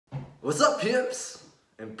What's up, pimps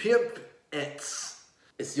and pimpettes?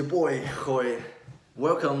 It's your boy Khoi.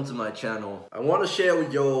 Welcome to my channel. I want to share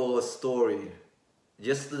with you a story.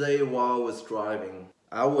 Yesterday while I was driving,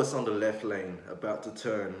 I was on the left lane about to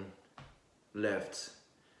turn left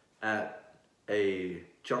at a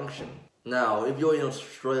junction. Now, if you're in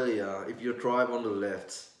Australia, if you drive on the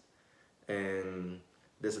left and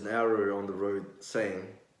there's an arrow on the road saying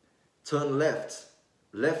turn left,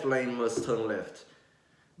 left lane must turn left,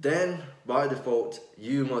 then by default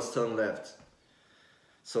you must turn left.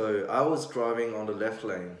 So I was driving on the left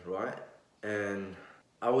lane, right? And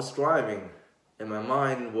I was driving and my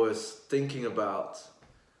mind was thinking about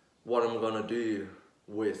what I'm gonna do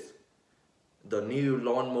with the new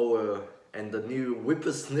lawnmower and the new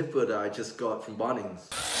whippersnipper that I just got from Bunnings.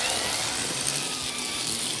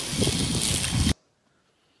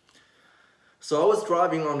 So I was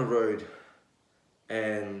driving on the road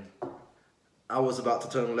and I was about to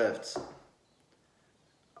turn left.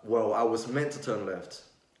 Well, I was meant to turn left.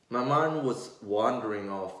 My mind was wandering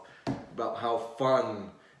off about how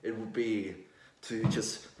fun it would be to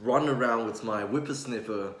just run around with my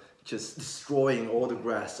whippersnipper, just destroying all the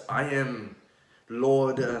grass. I am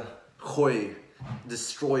Lord Khoi,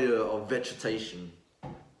 destroyer of vegetation.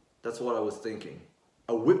 That's what I was thinking.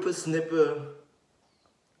 A whippersnipper,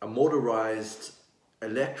 a motorized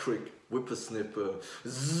electric whippersnipper.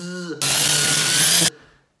 Zzz.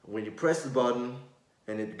 When you press the button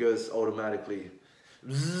and it goes automatically.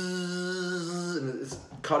 Zzz, and it's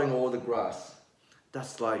cutting all the grass.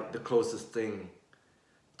 That's like the closest thing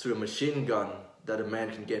to a machine gun that a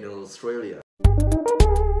man can get in Australia.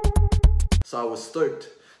 So I was stoked.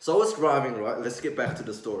 So I was driving, right? Let's get back to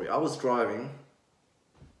the story. I was driving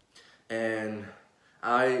and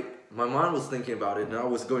my mind was thinking about it and I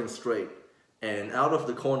was going straight. And out of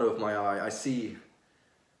the corner of my eye, I see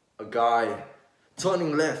a guy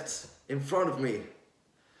turning left in front of me.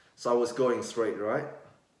 So I was going straight, right?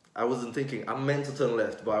 I wasn't thinking, I meant to turn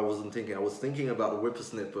left, but I wasn't thinking. I was thinking about the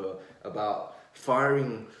whippersnipper, about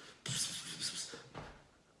firing,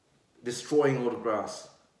 destroying all the grass.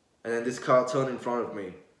 And then this car turned in front of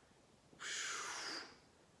me.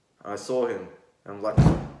 I saw him. I'm like,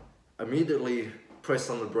 immediately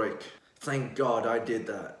pressed on the brake. Thank God I did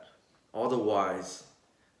that. Otherwise,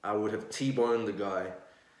 I would have T-boned the guy.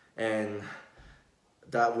 And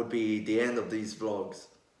that would be the end of these vlogs.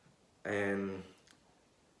 And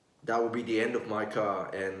that would be the end of my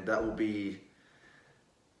car. And that would be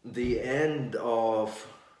the end of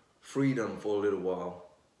freedom for a little while.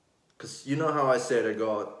 Because you know how I said I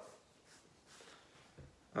got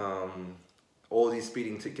all these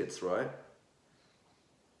speeding tickets, right?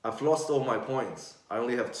 I've lost all my points. I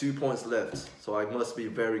only have 2 points left, so I must be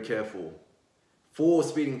very careful. 4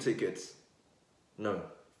 speeding tickets. No,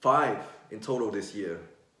 5 in total this year.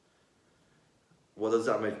 What does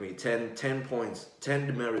that make me? 10 points, 10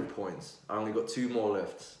 demerit points. I only got 2 more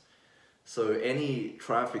left. So any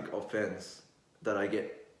traffic offense that I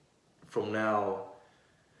get from now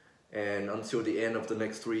and until the end of the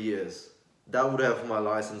next 3 years, that would have my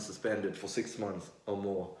license suspended for 6 months or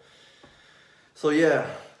more. So yeah,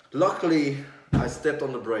 luckily I stepped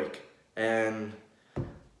on the brake and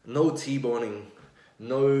no T-boning,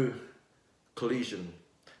 no collision.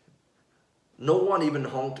 No one even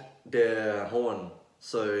honked their horn,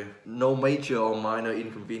 so no major or minor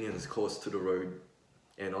inconvenience caused to the road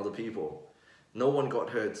and other people. No one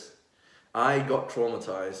got hurt. I got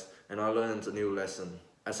traumatized and I learned a new lesson.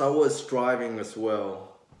 As I was driving as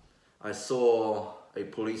well, I saw a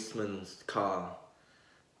policeman's car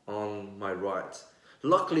on my right.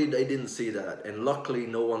 Luckily they didn't see that, and luckily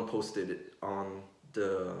no one posted it on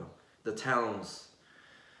the town's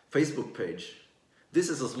Facebook page. This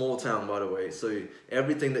is a small town, by the way, so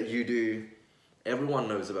everything that you do, everyone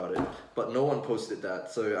knows about it, but no one posted that,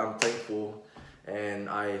 so I'm thankful and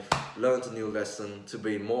I've learned a new lesson to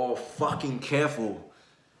be more fucking careful.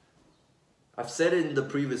 I've said it in the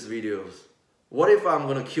previous videos. What if I'm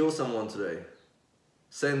gonna kill someone today?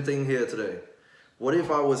 Same thing here today. What if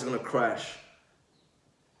I was gonna crash?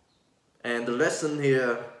 And the lesson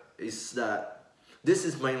here is that this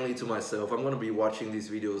is mainly to myself. I'm gonna be watching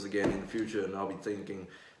these videos again in the future and I'll be thinking,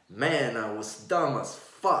 man, I was dumb as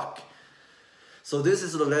fuck. So this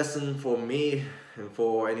is the lesson for me and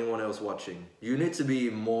for anyone else watching. You need to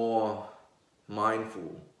be more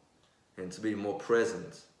mindful and to be more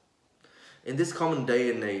present. In this common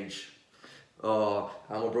day and age, I'm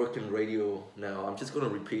a broken radio now. I'm just gonna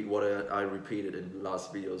repeat what I repeated in the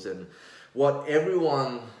last videos and what every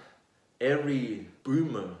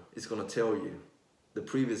boomer is gonna tell you. The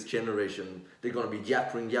previous generation, they're gonna be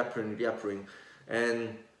yapping,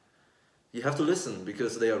 and You have to listen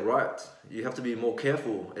because they are right. You have to be more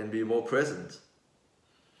careful and be more present.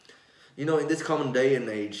 You know, in this common day and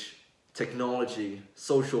age, technology,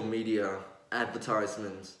 social media,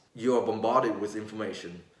 advertisements, you are bombarded with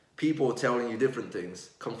information. People telling you different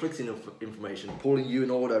things, conflicting information, pulling you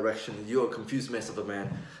in all directions. You're a confused mess of a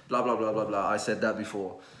man, blah, blah, blah, blah, blah. I said that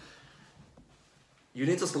before. You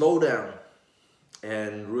need to slow down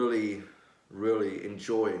and really, really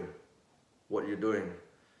enjoy what you're doing.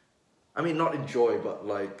 I mean, not enjoy, but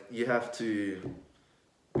like you have to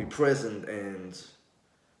be present and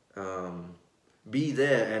be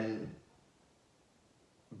there and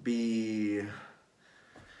be,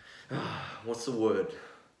 what's the word?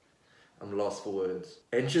 I'm lost for words.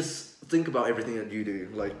 And just think about everything that you do.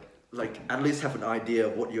 Like at least have an idea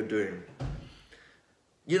of what you're doing.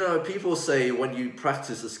 You know, people say when you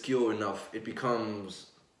practice a skill enough, it becomes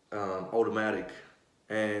automatic.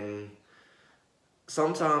 And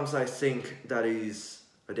sometimes I think that is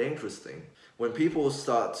a dangerous thing. When people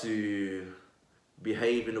start to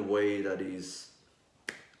behave in a way that is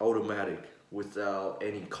automatic, without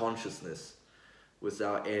any consciousness,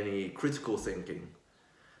 without any critical thinking.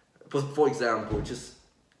 For example,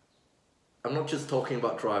 I'm not just talking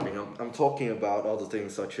about driving, I'm talking about other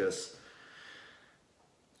things such as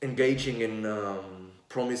engaging in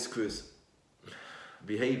promiscuous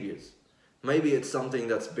behaviors. Maybe it's something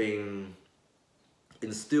that's being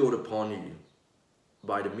instilled upon you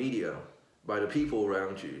by the media, by the people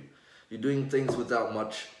around you. You're doing things without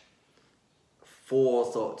much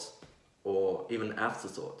forethought or even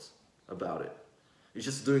afterthoughts about it. You're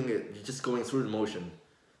just doing it, you're just going through the motion.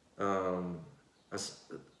 As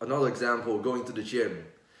another example, going to the gym,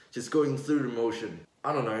 just going through the motion.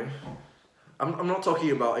 I don't know. I'm not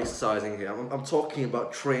talking about exercising here. I'm talking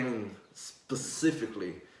about training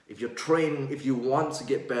specifically. If you're training, if you want to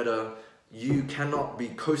get better, you cannot be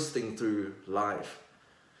coasting through life.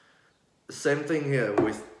 The same thing here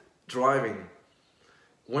with driving.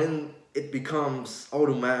 When it becomes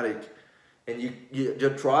automatic and you're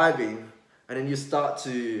driving and then you start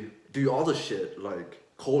to do other shit like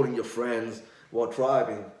calling your friends while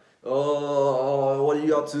driving. Oh, what are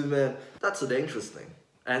you up to, man? That's a dangerous thing.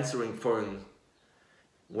 Answering phone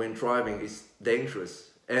when driving is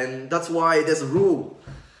dangerous. And that's why there's a rule.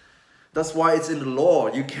 That's why it's in the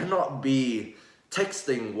law. You cannot be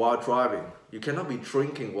texting while driving. You cannot be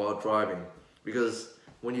drinking while driving. Because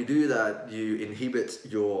when you do that, you inhibit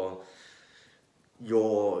your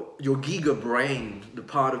giga brain, the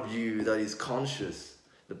part of you that is conscious,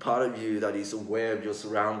 the part of you that is aware of your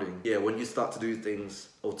surroundings. Yeah, when you start to do things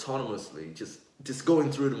autonomously, just going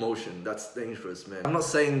through the motion, that's dangerous, man. I'm not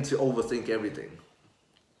saying to overthink everything.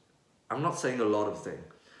 I'm not saying a lot of things.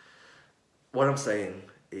 What I'm saying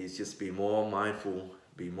is just be more mindful,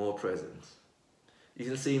 be more present. You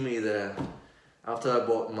can see me there after I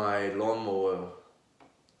bought my lawnmower,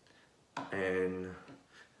 and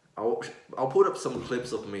I'll put up some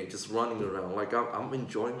clips of me just running around. Like I'm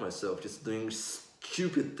enjoying myself, just doing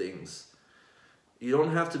stupid things. You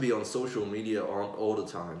don't have to be on social media all the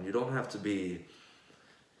time. You don't have to be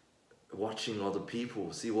watching other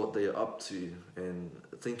people, see what they're up to, and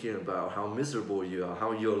thinking about how miserable you are,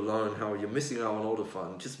 how you're alone, how you're missing out on all the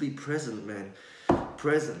fun. Just be present, man.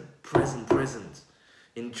 Present, present, present.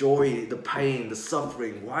 Enjoy the pain, the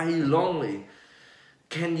suffering. Why are you lonely?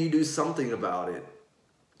 Can you do something about it?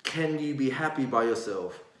 Can you be happy by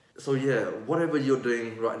yourself? So yeah, whatever you're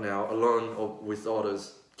doing right now, alone or with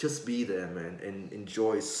others, just be there, man, and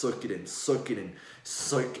enjoy, soak it in, soak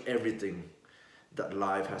everything that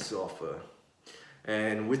life has to offer.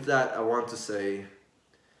 And with that, I want to say,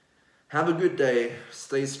 have a good day,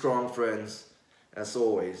 stay strong, friends, as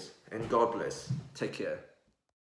always, and God bless. Take care.